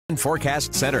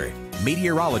Forecast Center.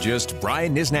 Meteorologist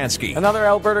Brian Niznansky. Another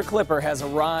Alberta clipper has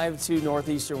arrived to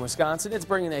northeastern Wisconsin. It's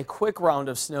bringing a quick round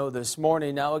of snow this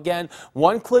morning. Now again,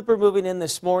 one clipper moving in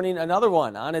this morning, another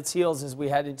one on its heels as we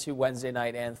head into Wednesday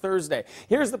night and Thursday.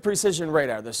 Here's the precision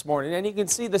radar this morning, and you can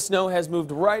see the snow has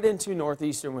moved right into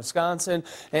northeastern Wisconsin,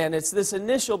 and it's this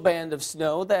initial band of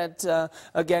snow that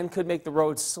again could make the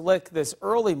roads slick this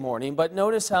early morning. But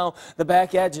notice how the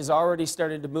back edge is already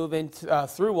starting to move in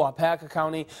through Waupaca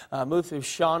County, move through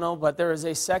Shawano, but there is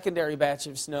a secondary batch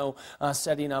of snow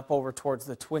setting up over towards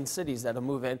the Twin Cities that'll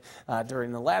move in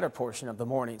during the latter portion of the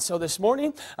morning. So this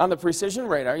morning on the precision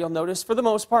radar, you'll notice for the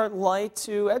most part light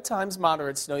to at times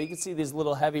moderate snow. You can see these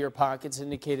little heavier pockets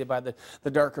indicated by the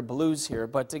darker blues here.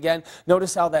 But again,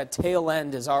 notice how that tail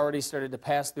end has already started to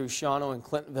pass through Shawano and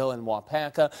Clintonville and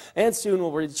Waupaca, and soon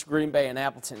we'll reach Green Bay and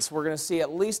Appleton. So we're going to see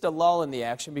at least a lull in the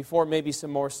action before maybe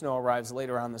some more snow arrives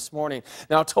later on this morning.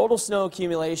 Now total snow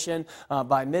accumulation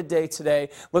by midday today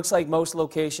looks like most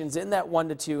locations in that 1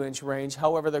 to 2 inch range.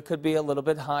 However, there could be a little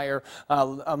bit higher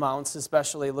amounts,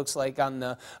 especially looks like on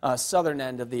the southern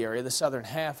end of the area, the southern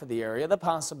half of the area, the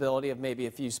possibility of maybe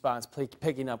a few spots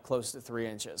picking up close to 3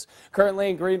 inches. Currently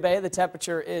in Green Bay, the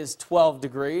temperature is 12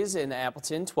 degrees, in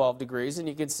Appleton 12 degrees, and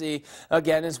you can see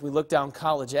again as we look down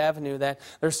College Avenue that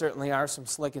there certainly are some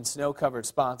slick and snow covered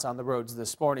spots on the roads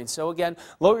this morning. So again,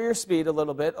 lower your speed a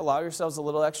little bit, allow yourselves a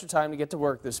little extra time to get to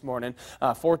work this morning.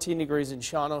 14 degrees in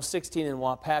Shawano, 16 in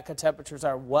Waupaca. Temperatures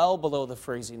are well below the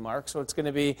freezing mark, so it's going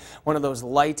to be one of those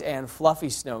light and fluffy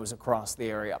snows across the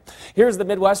area. Here's the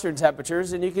Midwestern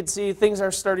temperatures, and you can see things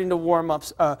are starting to warm up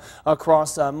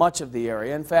across much of the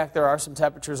area. In fact, there are some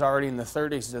temperatures already in the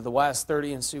 30s to the west,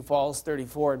 30 in Sioux Falls,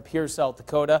 34 in Pierce, South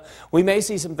Dakota. We may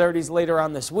see some 30s later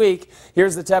on this week.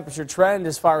 Here's the temperature trend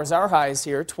as far as our highs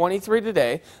here. 23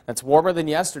 today. That's warmer than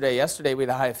yesterday. Yesterday we had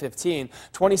a high of 15.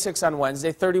 26 on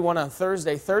Wednesday, 31 on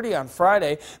Thursday, 30 on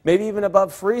Friday, maybe even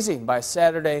above freezing by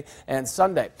Saturday and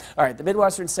Sunday. All right, the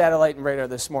Midwestern satellite and radar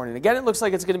this morning. Again, it looks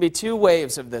like it's going to be two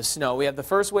waves of this snow. We have the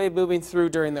first wave moving through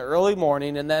during the early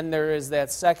morning, and then there is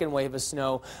that second wave of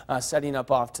snow setting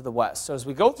up off to the west. So as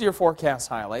we go through your forecast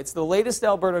highlights, the latest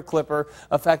Alberta clipper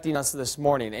affecting us this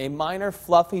morning. A minor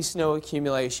fluffy snow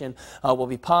accumulation will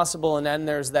be possible, and then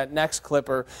there's that next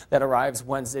clipper that arrives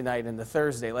Wednesday night into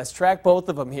Thursday. Let's track both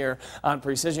of them here on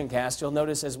Precision Cast. You'll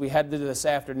notice as we head into this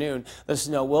afternoon, the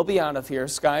snow will be out of here.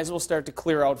 Skies will start to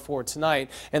clear out for tonight,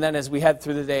 and then as we head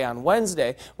through the day on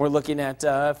Wednesday, we're looking at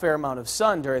a fair amount of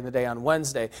sun during the day on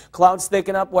Wednesday. Clouds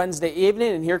thicken up Wednesday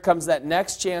evening, and here comes that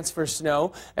next chance for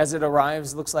snow as it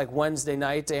arrives, looks like Wednesday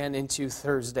night and into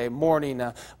Thursday morning.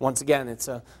 Once again, it's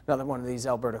another one of these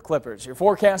Alberta clippers. Your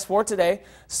forecast for today,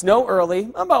 snow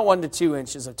early, about 1 to 2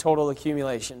 inches of total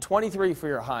accumulation. 23 for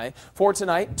your high. For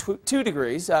tonight, 2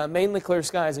 degrees, mainly clear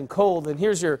skies and cold. And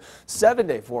here's your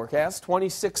 7-day forecast.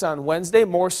 26 on Wednesday,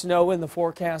 more snow in the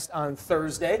forecast on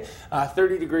Thursday,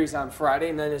 30 degrees on Friday,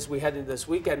 and then as we head into this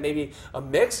weekend, maybe a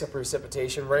mix of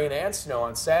precipitation, rain and snow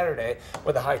on Saturday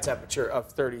with a high temperature of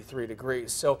 33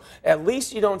 degrees. So at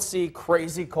least you don't see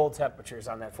crazy cold temperatures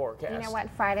on that forecast. You know what?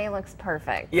 Friday looks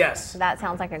perfect. Yes. That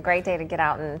sounds like a great day to get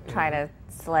out and try to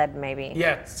sled maybe.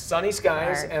 Yeah, sunny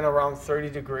skies and around 30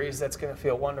 degrees. That's going to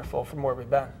feel wonderful from where we've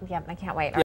been. Yep, I can't wait.